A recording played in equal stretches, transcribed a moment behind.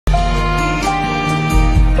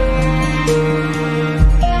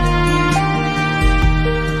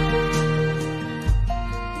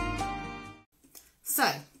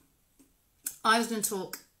going to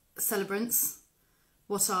talk celebrants.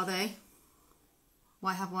 What are they?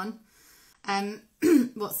 Why have one?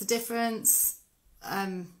 What's the difference?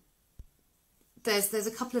 There's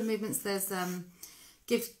a couple of movements. There's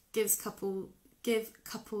give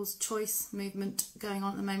couples choice movement going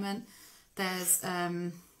on at the moment. There's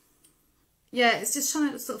yeah, it's just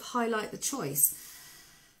trying to sort of highlight the choice.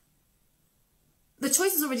 The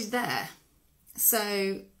choice is already there.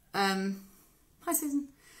 So hi Susan.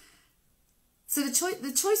 So the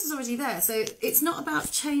choice is already there. So it's not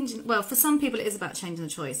about changing. Well, for some people it is about changing the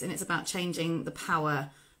choice, and it's about changing the power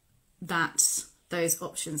that those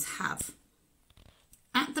options have.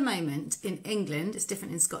 At the moment in England, it's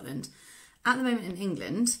different in Scotland. At the moment in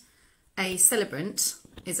England, a celebrant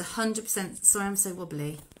is 100%. Sorry, I'm so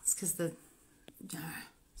wobbly. It's because the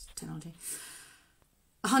technology.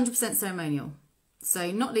 100% ceremonial.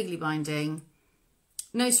 So not legally binding.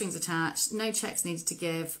 No strings attached. No checks needed to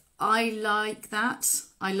give. I like that.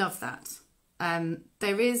 I love that.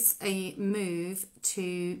 There is a move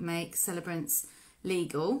to make celebrants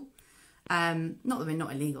legal. Not that they're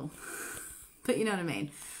not illegal, but you know what I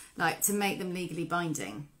mean. Like to make them legally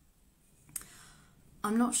binding.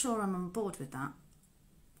 I'm not sure I'm on board with that.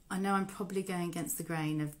 I know I'm probably going against the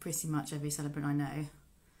grain of pretty much every celebrant I know.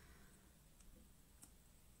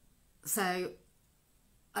 So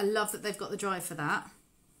I love that they've got the drive for that.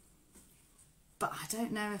 But I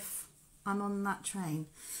don't know if I'm on that train.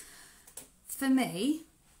 For me,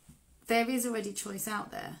 there is already choice out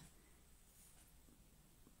there.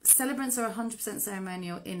 Celebrants are 100%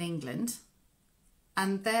 ceremonial in England,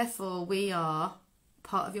 and therefore we are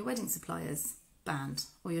part of your wedding suppliers band,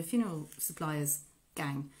 or your funeral suppliers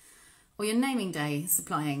gang, or your naming day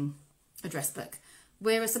supplying address book.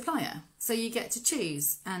 We're a supplier, so you get to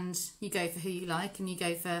choose, and you go for who you like, and you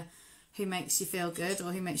go for who makes you feel good,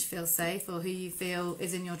 or who makes you feel safe, or who you feel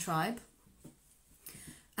is in your tribe.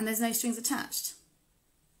 And there's no strings attached.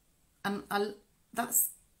 And that's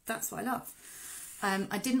what I love.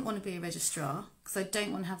 I didn't want to be a registrar because I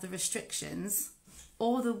don't want to have the restrictions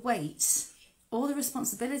or the weight or the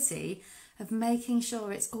responsibility of making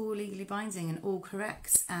sure it's all legally binding and all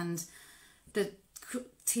correct, and the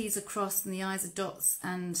T's are crossed and the I's are dots,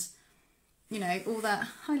 and you know all that.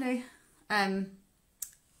 Hi Lou.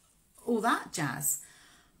 All that jazz.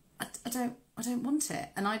 I don't want it,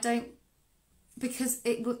 and I don't, because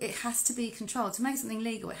it has to be controlled. To make something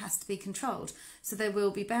legal, it has to be controlled. So there will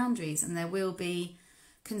be boundaries, and there will be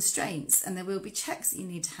constraints, and there will be checks that you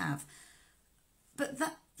need to have. But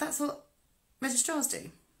that's what registrars do.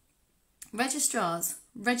 Registrars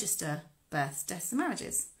register births, deaths and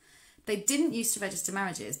marriages. They didn't used to register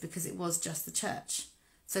marriages because it was just the church.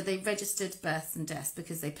 So they registered births and deaths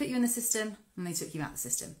because they put you in the system and they took you out of the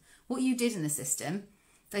system. What you did in the system,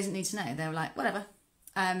 they didn't need to know. They were like, whatever.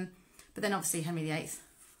 But then obviously Henry VIII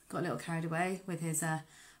got a little carried away with his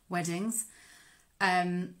weddings.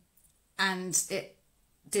 And it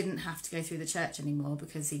didn't have to go through the church anymore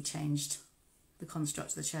because he changed the construct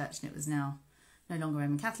of the church, and it was now no longer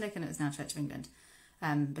Roman Catholic, and it was now Church of England,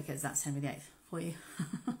 because that's Henry VIII for you.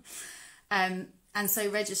 And so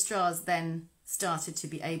registrars then started to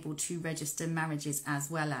be able to register marriages as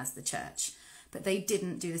well as the church, but they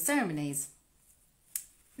didn't do the ceremonies.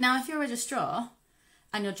 Now, if you're a registrar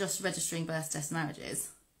and you're just registering births, deaths, marriages,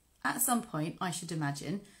 at some point, I should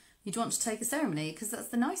imagine, you'd want to take a ceremony because that's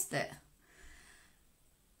the nice bit.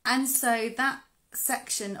 And so that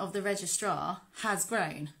section of the registrar has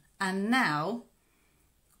grown, and now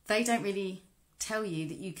they don't really tell you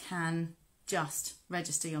that you can just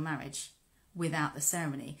register your marriage without the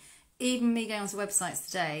ceremony. Even me going onto websites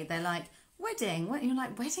today, they're like, wedding, what? You're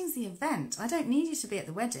like, wedding's the event. I don't need you to be at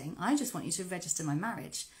the wedding. I just want you to register my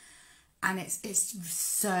marriage. And it's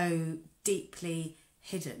so deeply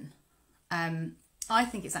hidden. I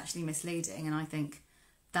think it's actually misleading, and I think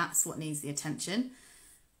that's what needs the attention.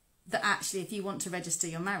 That actually, if you want to register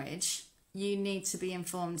your marriage, you need to be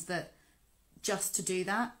informed that just to do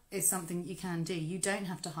that is something you can do. You don't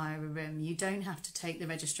have to hire a room. You don't have to take the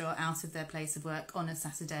registrar out of their place of work on a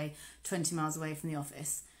Saturday 20 miles away from the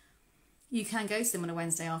office. You can go to them on a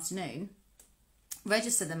Wednesday afternoon,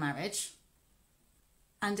 register the marriage,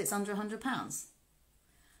 and it's under £100.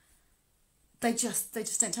 They just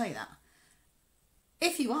don't tell you that.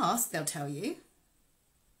 If you ask, they'll tell you.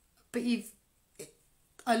 But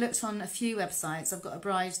I looked on a few websites. I've got a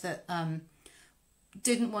bride that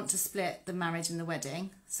didn't want to split the marriage and the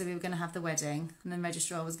wedding, so we were going to have the wedding, and then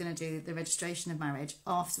registrar was going to do the registration of marriage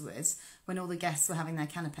afterwards when all the guests were having their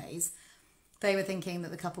canapes. They were thinking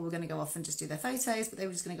that the couple were going to go off and just do their photos, but they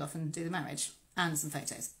were just going to go off and do the marriage and some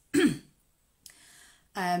photos.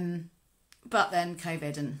 But then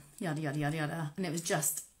COVID and yada, yada, yada, yada. And it was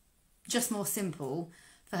just more simple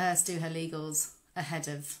for her to do her legals ahead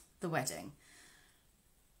of the wedding.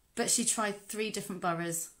 But she tried 3 different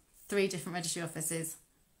boroughs, 3 different registry offices,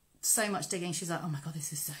 so much digging. She's like, oh my God,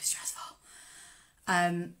 this is so stressful.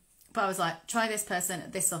 But I was like, try this person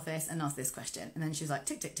at this office and ask this question. And then she was like,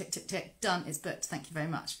 tick, tick, tick, tick, tick, done, it's booked, thank you very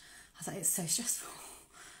much. I was like, it's so stressful.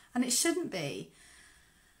 And it shouldn't be.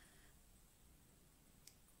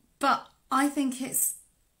 But I think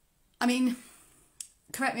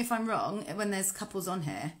correct me if I'm wrong, when there's couples on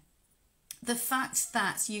here, the fact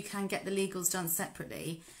that you can get the legals done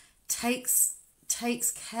separately takes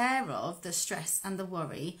care of the stress and the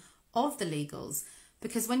worry of the legals.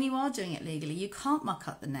 Because when you are doing it legally, you can't muck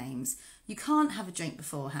up the names. You can't have a drink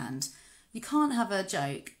beforehand. You can't have a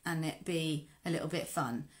joke and it be a little bit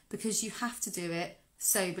fun, because you have to do it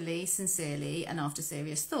soberly, sincerely, and after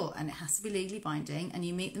serious thought. And it has to be legally binding, and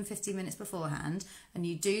you meet them 15 minutes beforehand and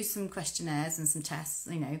you do some questionnaires and some tests.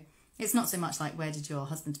 You know, it's not so much like, where did your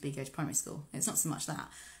husband-to-be go to primary school? It's not so much that.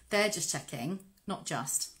 They're just checking,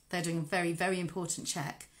 they're doing a very, very important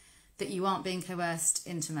check that you aren't being coerced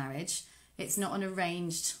into marriage. It's not an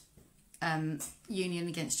arranged union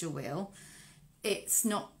against your will. It's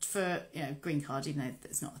not for, green card, even though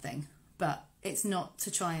it's not a thing. But it's not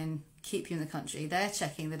to try and keep you in the country. They're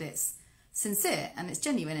checking that it's sincere and it's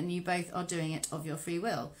genuine and you both are doing it of your free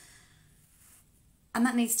will. And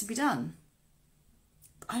that needs to be done.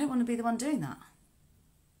 I don't want to be the one doing that.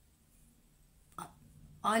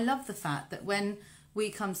 I love the fact that when we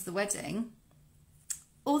come to the wedding,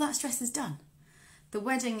 all that stress is done. The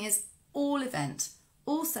wedding is all event,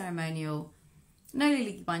 all ceremonial, no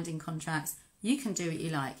legally binding contracts. You can do what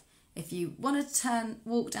you like. If you want to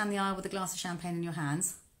walk down the aisle with a glass of champagne in your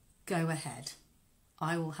hands, go ahead.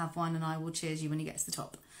 I will have one and I will cheers you when you get to the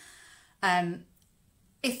top.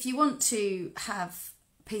 If you want to have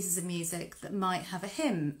pieces of music that might have a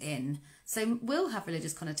hymn in, so will have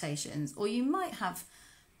religious connotations, or you might have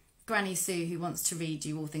Granny Sue who wants to read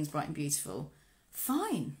you All Things Bright and Beautiful,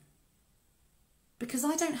 fine. Because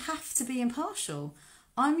I don't have to be impartial.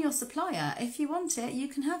 I'm your supplier. If you want it, you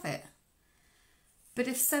can have it. But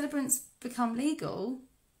if celebrants become legal,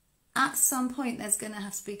 at some point there's going to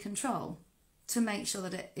have to be control to make sure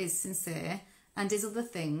that it is sincere and is all the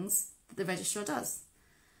things that the registrar does.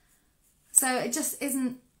 So it just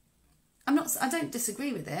isn't, I don't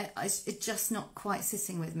disagree with it. It's just not quite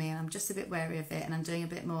sitting with me, and I'm just a bit wary of it, and I'm doing a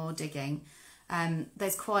bit more digging.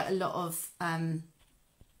 There's quite a lot of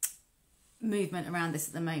movement around this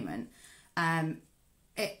at the moment.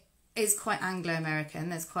 It is quite Anglo-American.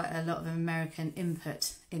 There's quite a lot of American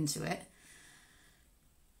input into it.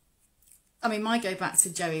 I mean, my go back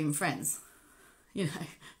to Joey and Friends.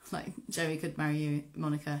 Like Joey could marry you,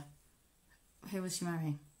 Monica. Who was she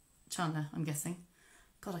marrying? Chandler, I'm guessing.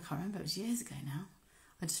 God, I can't remember. It was years ago now.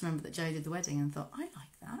 I just remember that Joey did the wedding and thought, I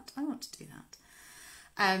like that. I want to do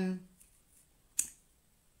that.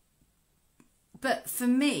 But for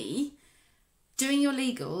me, doing your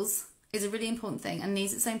legals is a really important thing and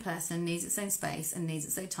needs its own person, needs its own space, and needs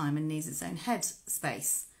its own time, and needs its own head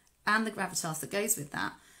space and the gravitas that goes with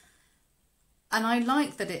that. And I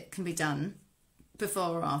like that it can be done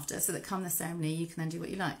before or after, so that come the ceremony you can then do what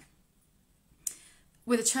you like.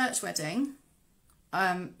 With a church wedding,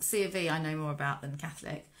 C of E I know more about than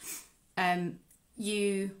Catholic,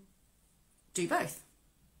 you do both.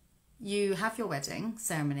 You have your wedding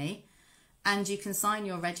ceremony and you can sign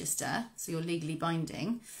your register, so you're legally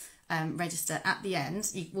binding, register at the end.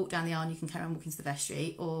 You walk down the aisle and you can carry on walking to the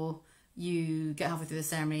vestry, or you get halfway through the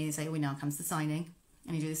ceremony and say, oh, now comes the signing,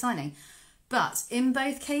 and you do the signing. But in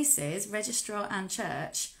both cases, registrar and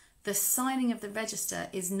church, the signing of the register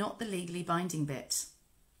is not the legally binding bit.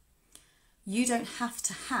 You don't have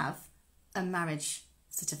to have a marriage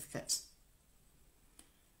certificate.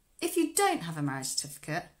 If you don't have a marriage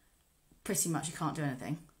certificate, pretty much you can't do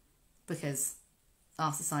anything, because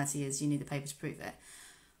our society is you need the paper to prove it.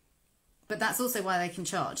 But that's also why they can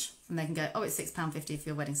charge, and they can go, oh, it's £6.50 for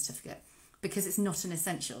your wedding certificate, because it's not an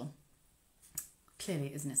essential. Clearly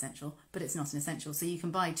it is an essential, but it's not an essential. So you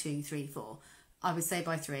can buy 2, 3, 4. I would say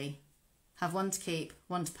buy 3. Have 1 to keep,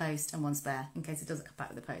 1 to post, and 1 spare, in case it doesn't come back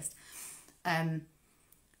with the post.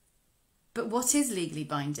 But what is legally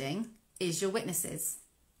binding is your witnesses.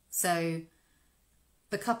 So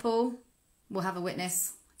the couple will have a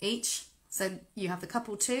witness each. So you have the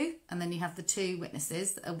couple 2, and then you have the 2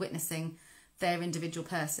 witnesses that are witnessing their individual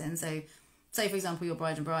person. So say, for example, your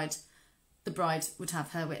bride and bride, the bride would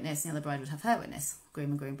have her witness, and the other bride would have her witness.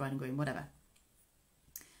 Groom and groom, bride and groom, whatever.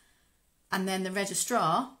 And then the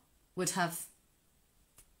registrar would have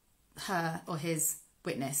her or his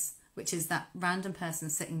witness which is that random person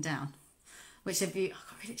sitting down. Which if you, I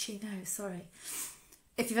can't read it to you, no, sorry.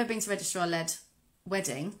 If you've ever been to a registrar-led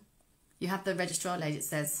wedding, you have the registrar lady that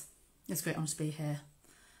says, it's great honour to be here.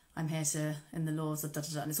 I'm here to, in the laws of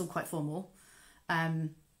da-da-da, and it's all quite formal.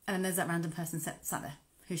 And then there's that random person sat there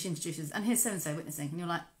who she introduces, and here's so-and-so witnessing. And you're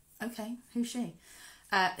like, okay, who's she?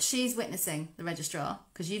 She's witnessing the registrar,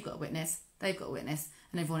 because you've got a witness, they've got a witness,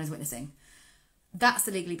 and everyone is witnessing. That's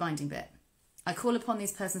the legally binding bit. I call upon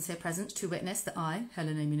these persons here present to witness that I,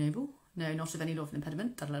 Helen Amy Noble, know not of any lawful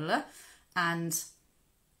impediment, da-da-da-da, and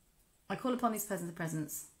I call upon these persons here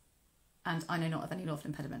present, and I know not of any lawful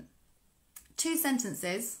impediment. 2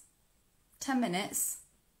 sentences, 10 minutes,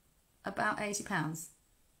 about £80.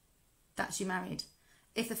 That's you married.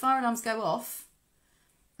 If the fire alarms go off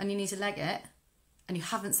and you need to leg it and you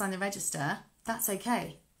haven't signed the register, that's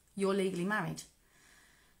okay. You're legally married.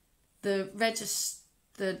 The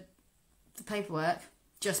paperwork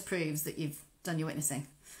just proves that you've done your witnessing.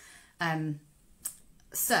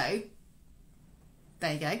 So,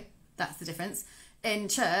 there you go. That's the difference. In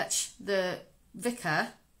church, the vicar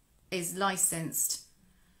is licensed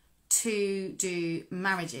to do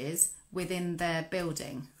marriages within their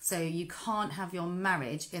building. So you can't have your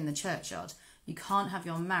marriage in the churchyard. You can't have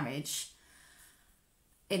your marriage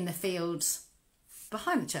in the field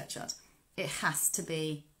behind the churchyard. It has to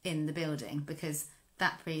be in the building because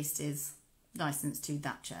that priest is licensed to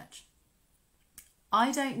that church.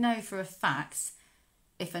 I don't know for a fact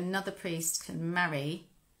if another priest can marry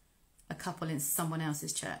a couple in someone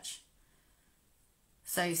else's church.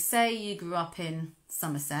 So say you grew up in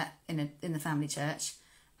Somerset in the family church,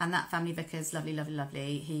 and that family vicar's lovely, lovely,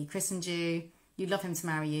 lovely. He christened you, you'd love him to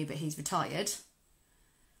marry you, but he's retired.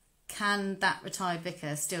 Can that retired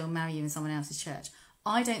vicar still marry you in someone else's church?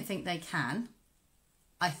 I don't think they can.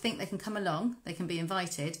 I think they can come along, they can be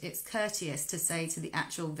invited. It's courteous to say to the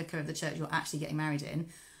actual vicar of the church you're actually getting married in,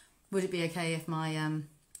 would it be okay if my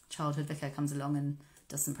childhood vicar comes along and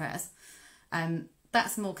does some prayers?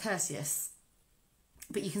 That's more courteous.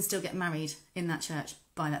 But you can still get married in that church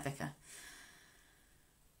by that vicar.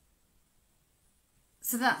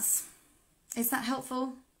 So is that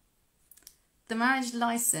helpful? The marriage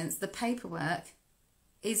licence, the paperwork,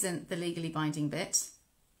 isn't the legally binding bit.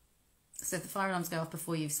 So if the fire alarms go off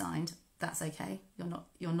before you've signed, that's okay.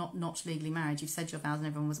 You're not legally married. You've said your vows and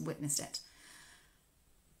everyone has witnessed it.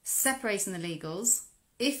 Separating the legals,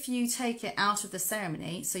 if you take it out of the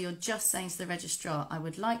ceremony, so you're just saying to the registrar, I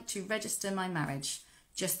would like to register my marriage,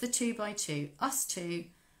 just the 2 by 2, us two,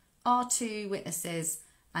 our 2 witnesses,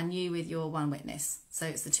 and you with your 1 witness. So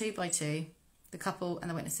it's the 2 by 2, the couple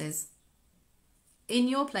and the witnesses. In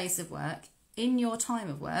your place of work, in your time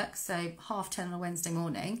of work, so 10:30 on a Wednesday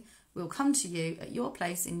morning, we'll come to you at your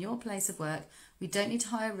place, in your place of work. We don't need to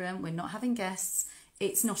hire a room. We're not having guests.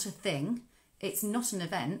 It's not a thing. It's not an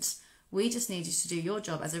event. We just need you to do your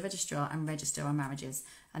job as a registrar and register our marriages.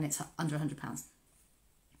 And it's under £100.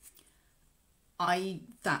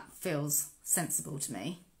 That feels sensible to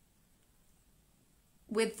me.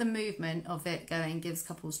 With the movement of it going gives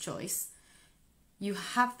couples choice, you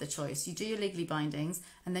have the choice. You do your legally bindings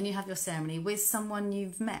and then you have your ceremony with someone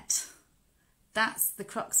you've met. That's the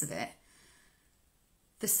crux of it.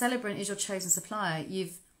 The celebrant is your chosen supplier.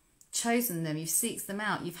 You've chosen them, you've seeked them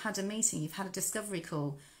out, you've had a meeting, you've had a discovery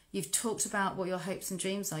call, you've talked about what your hopes and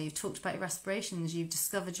dreams are, you've talked about your aspirations, you've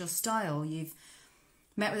discovered your style, you've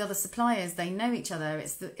met with other suppliers, they know each other,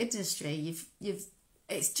 it's the industry,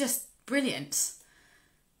 it's just brilliant.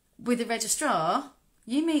 With the registrar,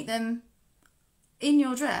 you meet them in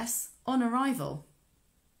your dress on arrival.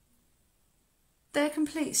 They're a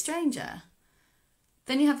complete stranger.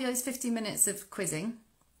 Then you have those 50 minutes of quizzing,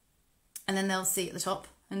 and then they'll sit at the top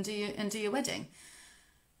and do your wedding.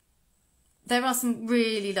 There are some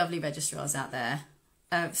really lovely registrars out there,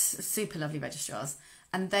 super lovely registrars,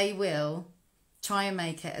 and they will try and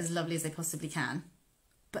make it as lovely as they possibly can.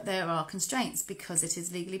 But there are constraints because it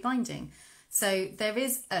is legally binding. So there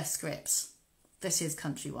is a script that is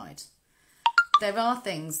countrywide. There are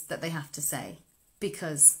things that they have to say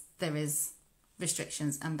because there is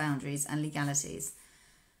restrictions and boundaries and legalities.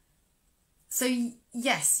 So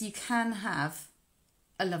yes, you can have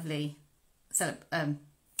a lovely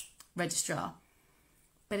registrar,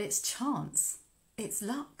 but it's chance, it's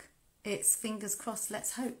luck, it's fingers crossed,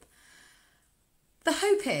 let's hope. The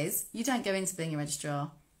hope is you don't go into being a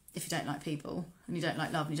registrar if you don't like people and you don't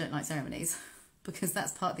like love and you don't like ceremonies, because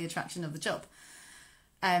that's part of the attraction of the job.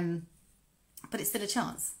 But it's still a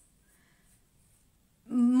chance.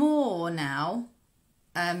 More now,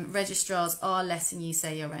 registrars are letting you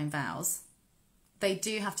say your own vows, they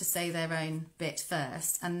do have to say their own bit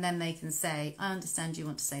first, and then they can say, I understand you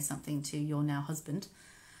want to say something to your now husband.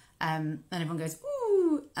 And everyone goes,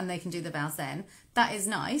 ooh, and they can do the vows then. That is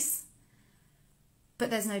nice, but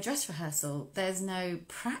there's no dress rehearsal. There's no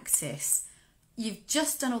practice. You've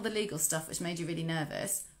just done all the legal stuff, which made you really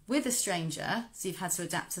nervous, with a stranger, so you've had to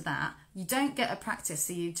adapt to that. You don't get a practice,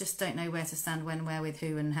 so you just don't know where to stand, when, where, with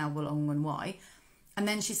who, and how long, and why. And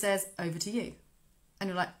then she says, over to you. And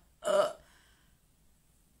you're like, ugh.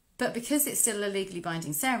 But because it's still a legally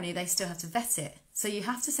binding ceremony, they still have to vet it. So you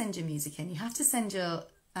have to send your music in. You have to send your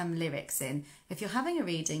lyrics in. If you're having a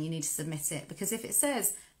reading, you need to submit it. Because if it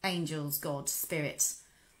says angels, God, spirit,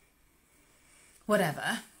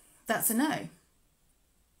 whatever, that's a no.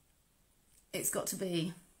 It's got to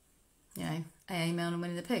be, you know, A.A. Milne and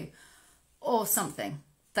Winnie the Pooh. Or something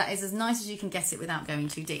that is as nice as you can get it without going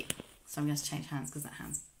too deep. So I'm going to change hands because that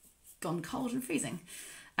hand's gone cold and freezing.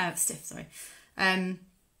 Stiff, sorry.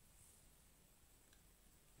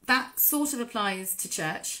 That sort of applies to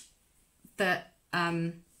church, that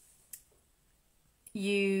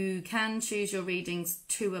you can choose your readings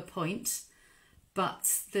to a point,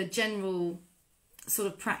 but the general sort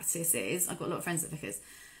of practice is, I've got a lot of friends at vicars,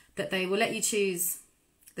 that they will let you choose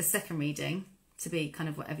the second reading to be kind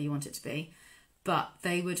of whatever you want it to be, but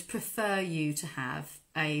they would prefer you to have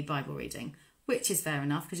a Bible reading, which is fair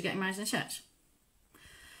enough because you're getting married in a church.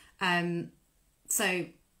 So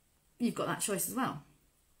you've got that choice as well.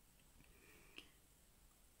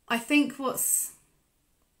 I think what's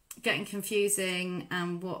getting confusing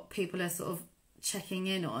and what people are sort of checking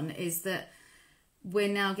in on is that we're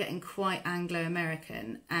now getting quite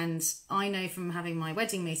Anglo-American, and I know from having my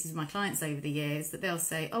wedding meetings with my clients over the years that they'll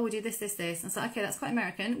say, oh, we do this, this, this. And it's like, okay, that's quite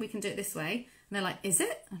American. We can do it this way. And they're like, is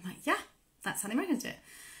it? And I'm like, yeah, that's how the Americans do it.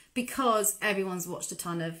 Because everyone's watched a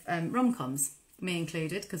ton of rom-coms, me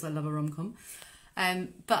included, because I love a rom-com.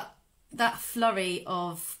 But that flurry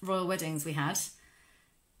of royal weddings we had,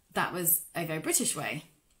 that was a very British way.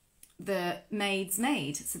 The maid's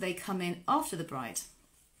maid, so they come in after the bride.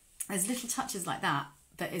 There's little touches like that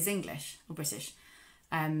that is English or British.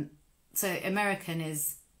 So American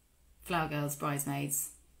is flower girls,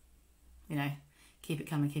 bridesmaids, you know, keep it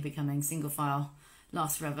coming, single file,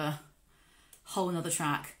 last forever, whole another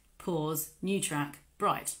track, pause, new track,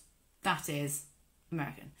 bride. That is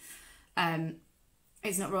American.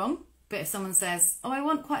 It's not wrong, but if someone says, oh, I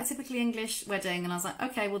want quite a typically English wedding, and I was like,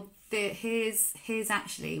 okay, well, here's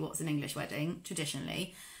actually what's an English wedding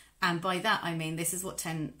traditionally. And by that, I mean, this is what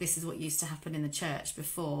used to happen in the church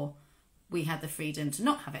before we had the freedom to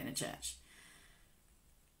not have it in a church.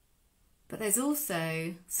 But there's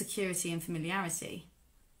also security and familiarity.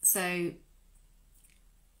 So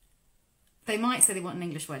they might say they want an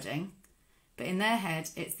English wedding, but in their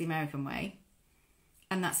head, it's the American way.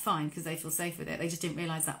 And that's fine because they feel safe with it. They just didn't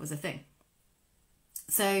realise that was a thing.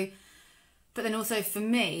 So, but then also for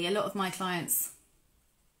me, a lot of my clients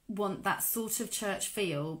want that sort of church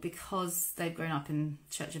feel because they've grown up in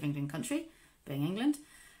Church of England country, being England.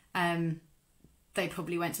 They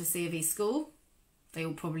probably went to a C of E school. They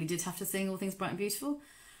all probably did have to sing All Things Bright and Beautiful.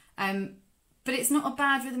 But it's not a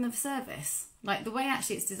bad rhythm of service. Like the way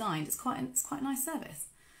actually it's designed, it's quite a nice service.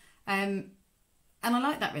 And I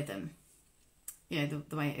like that rhythm. You know,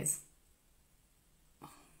 the way it is.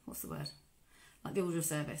 What's the word? Like the order of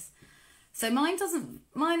service. So mine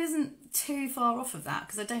isn't too far off of that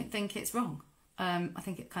because I don't think it's wrong. I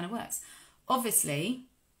think it kind of works. Obviously,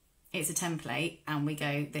 it's a template and we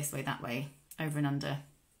go this way, that way, over and under.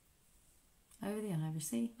 Over the Irish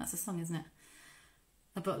Sea. That's a song, isn't it?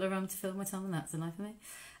 A bottle of rum to fill my tongue, and that's a life for me.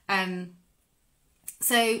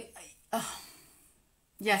 So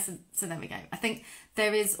there we go. I think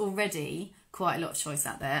there is already quite a lot of choice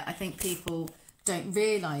out there. I think people don't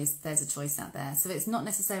realise there's a choice out there. So it's not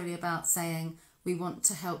necessarily about saying we want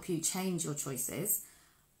to help you change your choices.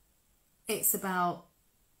 It's about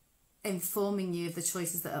informing you of the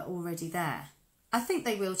choices that are already there. I think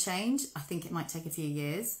they will change. I think it might take a few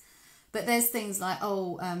years. But there's things like,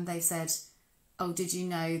 they've said, oh, did you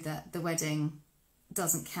know that the wedding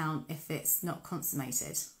doesn't count if it's not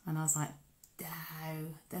consummated? And I was like,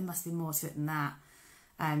 no, there must be more to it than that.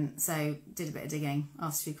 So did a bit of digging,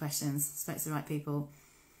 asked a few questions, spoke to the right people.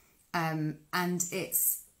 And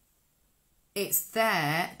it's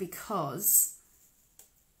there because,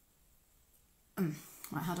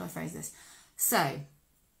 right, how do I phrase this? So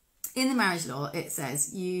in the marriage law, it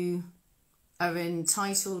says you are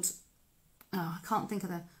entitled, I can't think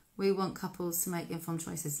of we want couples to make informed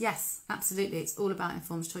choices. Yes, absolutely. It's all about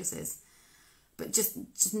informed choices. But just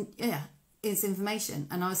it's information.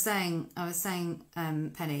 And I was saying,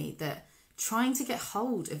 Penny, that trying to get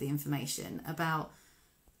hold of the information about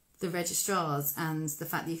the registrars and the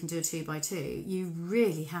fact that you can do a 2x2, you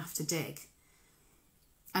really have to dig.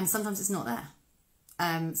 And sometimes it's not there.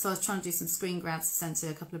 So I was trying to do some screen grabs to send to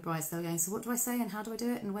a couple of brides. They were going, so what do I say and how do I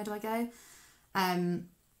do it and where do I go?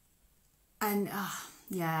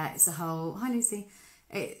 Yeah, it's a whole, hi Lucy.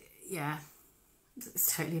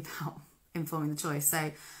 It's totally about informing the choice.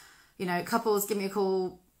 So, you know, couples, give me a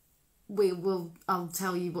call. I'll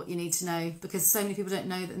tell you what you need to know, because so many people don't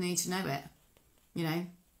know that they need to know it. You know,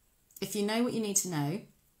 if you know what you need to know,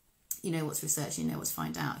 you know what to research, you know what to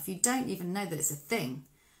find out. If you don't even know that it's a thing,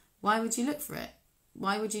 why would you look for it?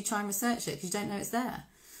 Why would you try and research it? Because you don't know it's there.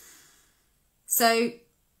 So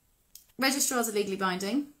registrars are legally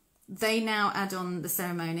binding. They now add on the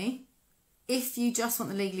ceremony. If you just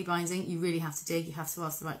want the legally binding, you really have to dig. You have to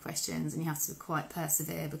ask the right questions and you have to quite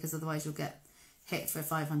persevere, because otherwise you'll get hit for a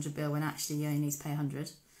 500 bill when actually you only need to pay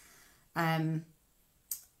 100.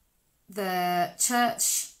 The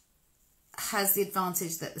church has the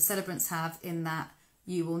advantage that the celebrants have, in that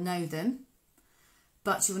you will know them,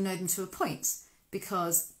 but you will know them to a point,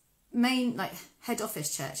 because main, like head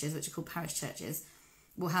office churches, which are called parish churches,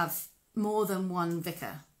 will have more than one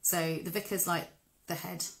vicar. So the vicar's like the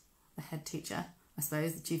head teacher, I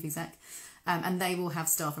suppose, the chief exec, and they will have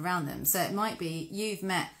staff around them. So it might be you've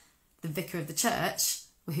met the vicar of the church,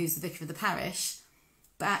 who's the vicar of the parish,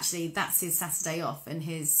 but actually that's his Saturday off and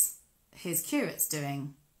his curate's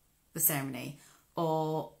doing the ceremony,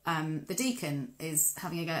 or the deacon is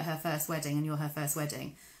having a go at her first wedding and you're her first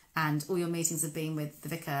wedding, and all your meetings have been with the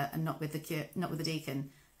vicar and not with the deacon, and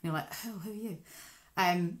you're like, oh, who are you?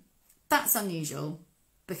 That's unusual,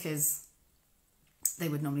 because they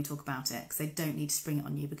would normally talk about it, because they don't need to spring it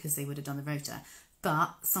on you, because they would have done the rota.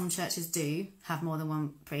 But some churches do have more than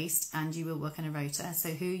one priest, and you will work on a rota. So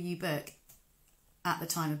who you book at the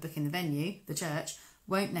time of booking the venue, the church,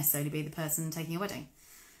 won't necessarily be the person taking a wedding.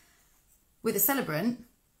 With a celebrant,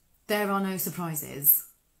 there are no surprises.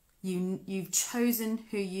 You've chosen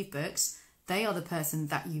who you've booked. They are the person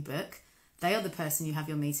that you book. They are the person you have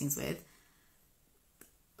your meetings with.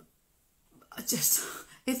 Just,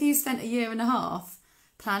 if you spent a year and a half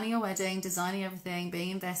planning your wedding, designing everything, being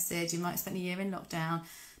invested, you might have spent a year in lockdown,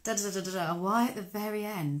 why at the very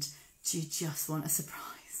end do you just want a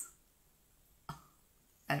surprise?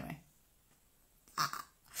 Anyway.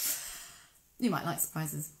 You might like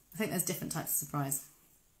surprises. I think there's different types of surprise.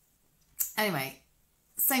 Anyway,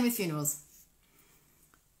 same with funerals.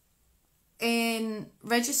 In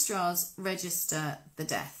registrars register the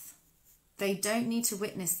death. They don't need to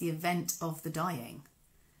witness the event of the dying.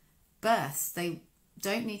 Births, they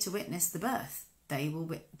don't need to witness the birth. They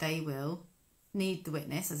will need the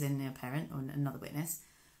witness, as in a parent or another witness,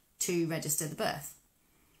 to register the birth.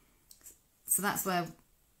 So that's where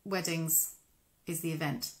weddings is the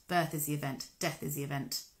event, birth is the event, death is the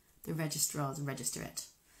event. The registrars register it.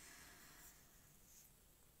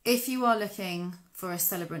 If you are looking for a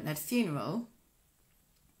celebrant-led funeral,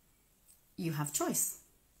 you have choice.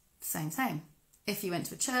 Same. If you went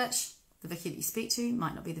to a church, the vicar that you speak to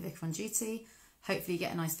might not be the vicar on duty. Hopefully you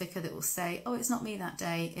get a nice vicar that will say, oh, it's not me that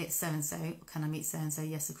day, it's so-and-so. Can I meet so-and-so?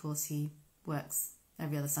 Yes, of course, he works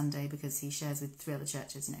every other Sunday because he shares with 3 other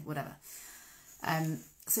churches, whatever.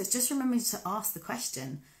 So it's just remembering to ask the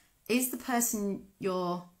question, is the person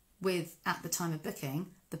you're with at the time of booking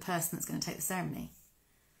the person that's going to take the ceremony?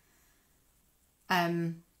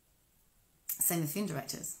 Same with funeral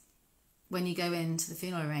directors. When you go into the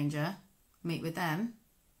funeral arranger, meet with them,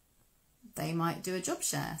 they might do a job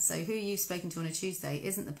share. So who you've spoken to on a Tuesday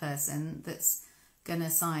isn't the person that's going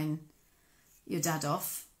to sign your dad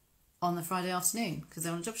off on the Friday afternoon because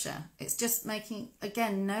they're on a job share. It's just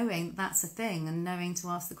knowing that's a thing and knowing to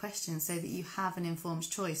ask the question so that you have an informed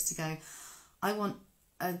choice to go, I want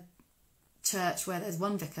a church where there's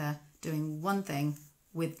one vicar doing one thing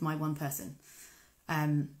with my one person.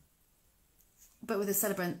 But with a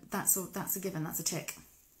celebrant, that's a given, that's a tick.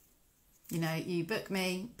 You book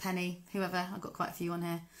me, Penny, whoever, I've got quite a few on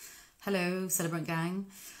here. Hello, celebrant gang.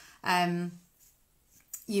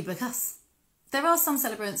 You book us. There are some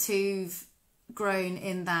celebrants who've grown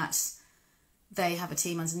in that they have a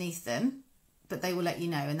team underneath them, but they will let you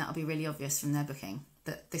know, and that'll be really obvious from their booking,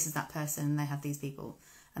 that this is that person, and they have these people,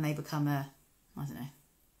 and they become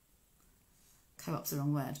co-op's the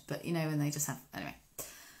wrong word, but and they just have, anyway,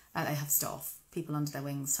 they have staff, people under their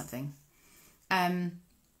wings, something.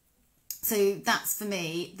 So that's, for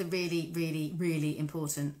me, the really, really, really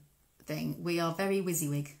important thing. We are very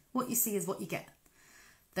WYSIWYG. What you see is what you get.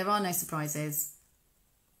 There are no surprises,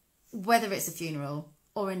 whether it's a funeral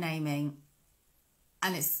or a naming.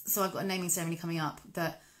 And so I've got a naming ceremony coming up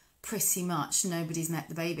that pretty much nobody's met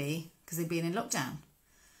the baby because they've been in lockdown.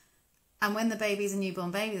 And when the baby's a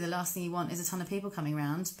newborn baby, the last thing you want is a ton of people coming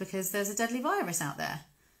around because there's a deadly virus out there.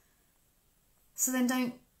 So then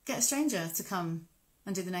don't get a stranger to come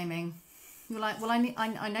and do the naming. You're like, well, I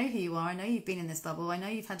know who you are. I know you've been in this bubble. I know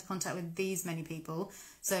you've had contact with these many people.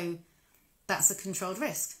 So that's a controlled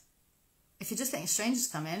risk. If you're just letting strangers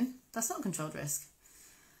come in, that's not a controlled risk.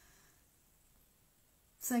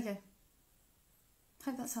 So there you go.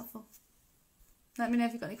 Hope that's helpful. Let me know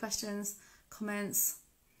if you've got any questions, comments.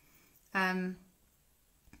 Yeah,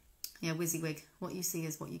 WYSIWYG. What you see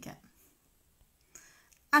is what you get.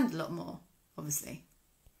 And a lot more, obviously.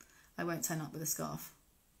 I won't turn up with a scarf.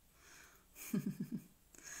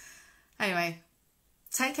 Anyway,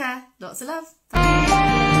 take care. Lots of love. Bye.